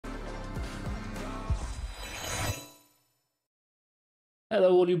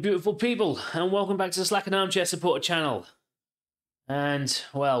Hello all you beautiful people, and welcome back to the Slack and Armchair Supporter channel. And,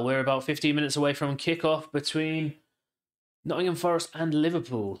 well, we're about 15 minutes away from kick-off between Nottingham Forest and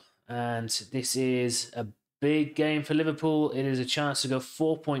Liverpool. And this is a big game for Liverpool. It is a chance to go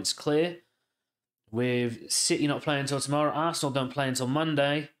 4 points clear. With City not playing until tomorrow, Arsenal don't play until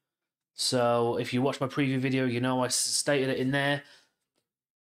Monday. So if you watch my preview video, you know I stated it in there.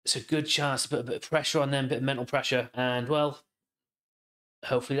 It's a good chance to put a bit of pressure on them, a bit of mental pressure, and, well,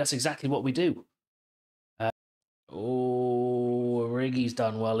 hopefully that's exactly what we do. Riggy's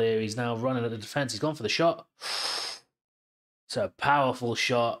done well here. He's now running at the defence. He's gone for the shot. It's a powerful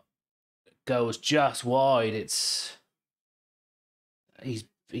shot. Goes just wide. He's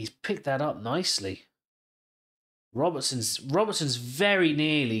picked that up nicely. Robertson's very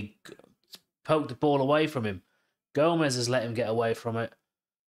nearly poked the ball away from him. Gomez has let him get away from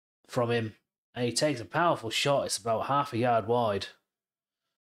him. And he takes a powerful shot. It's about half a yard wide.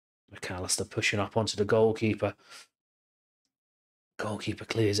 McAllister pushing up onto the goalkeeper. Goalkeeper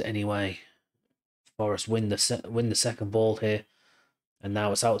clears it anyway. Forest win the second ball here. And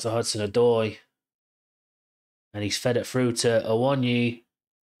now it's out to Hudson-Odoi. And he's fed it through to Awoniyi.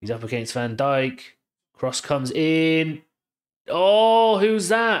 He's up against Van Dijk. Cross comes in. Oh, who's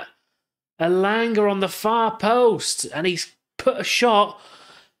that? Elanga on the far post. And he's put a shot.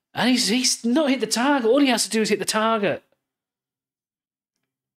 And he's not hit the target. All he has to do is hit the target.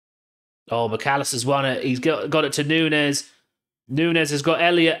 Oh, McAllister's won it. He's got it to Nunes. Nunes has got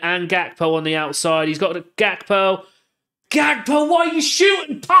Elliott and Gakpo on the outside. He's got Gakpo. Gakpo, why are you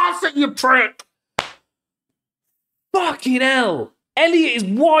shooting past it, you prick? Fucking hell. Elliott is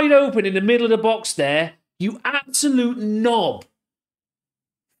wide open in the middle of the box there. You absolute knob.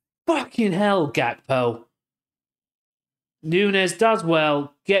 Fucking hell, Gakpo. Nunes does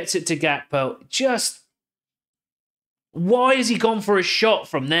well. Gets it to Gakpo. Just... why has he gone for a shot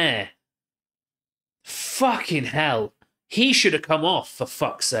from there? Fucking hell. He should have come off, for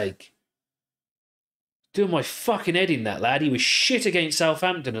fuck's sake. Doing my fucking head in, that lad. He was shit against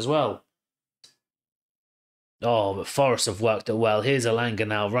Southampton as well. Oh, but Forest have worked it well. Here's Elanga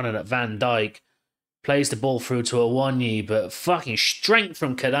now running at Van Dijk. Plays the ball through to Awoniyi, but fucking strength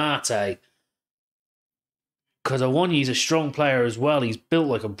from Konate. Because Awoniyi's a strong player as well. He's built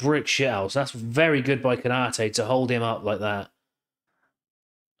like a brick shithouse. That's very good by Konate to hold him up like that.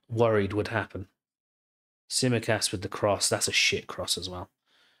 Worried would happen. Tsimikas with the cross. That's a shit cross as well.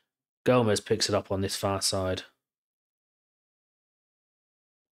 Gomez picks it up on this far side.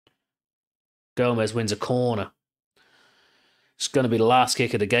 Gomez wins a corner. It's going to be the last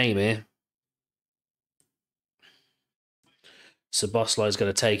kick of the game here. Szoboszlai's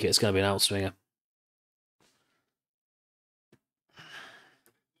going to take it. It's going to be an outswinger.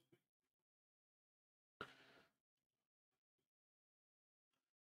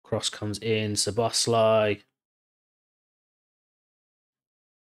 Cross comes in. Szoboszlai.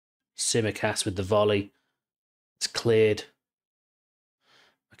 Tsimikas with the volley. It's cleared.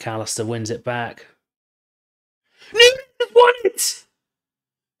 McAllister wins it back. Nunes has won it!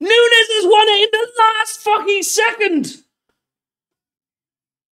 Nunes has won it in the last fucking second!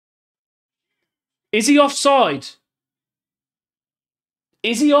 Is he offside?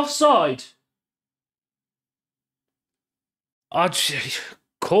 Is he offside? Oh,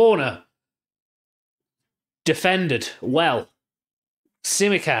 corner. Defended well.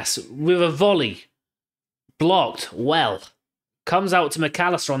 Tsimikas with a volley. Blocked well. Comes out to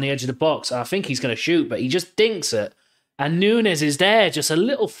McAllister on the edge of the box. I think he's going to shoot, but he just dinks it. And Nunes is there. Just a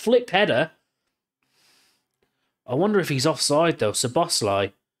little flick header. I wonder if he's offside, though.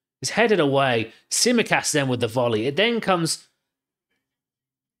 Szoboszlai is headed away. Tsimikas then with the volley. It then comes...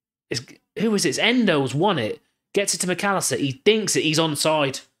 who is it? It's Endo's won it. Gets it to McAllister. He dinks it. He's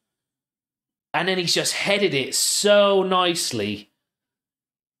onside. And then he's just headed it so nicely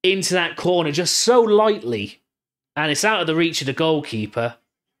into that corner, just so lightly. And it's out of the reach of the goalkeeper.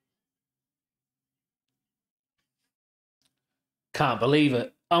 Can't believe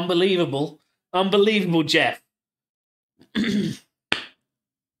it. Unbelievable. Unbelievable, Jeff.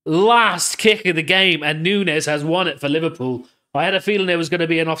 Last kick of the game, and Nunes has won it for Liverpool. I had a feeling there was going to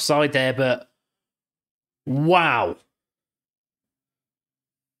be an offside there, but wow.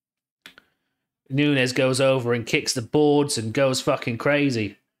 Nunes goes over and kicks the boards and goes fucking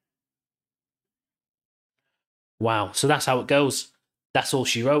crazy. Wow, so that's how it goes. That's all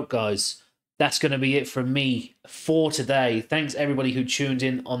she wrote, guys. That's going to be it from me for today. Thanks everybody who tuned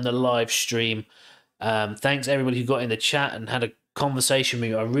in on the live stream. Thanks everybody who got in the chat and had a conversation with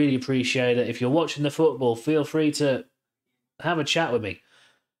me. I really appreciate it. If you're watching the football, feel free to have a chat with me.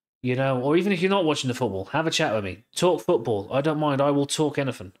 You know, or even if you're not watching the football, have a chat with me. Talk football. I don't mind. I will talk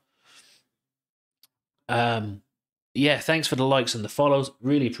anything. Yeah, thanks for the likes and the follows.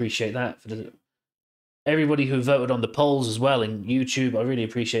 Really appreciate that. For everybody who voted on the polls as well in YouTube, I really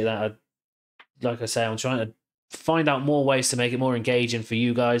appreciate that. Like I say, I'm trying to find out more ways to make it more engaging for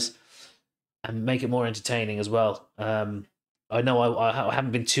you guys and make it more entertaining as well. I know I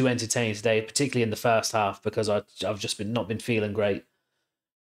haven't been too entertained today, particularly in the first half, because I've just not been feeling great.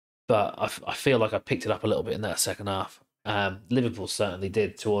 But I feel like I picked it up a little bit in that second half. Liverpool certainly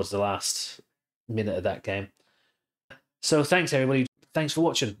did towards the last minute of that game. So thanks, everybody. Thanks for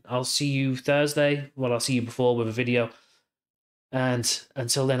watching. I'll see you Thursday. Well, I'll see you before with a video. And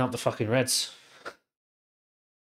until then, up the fucking Reds.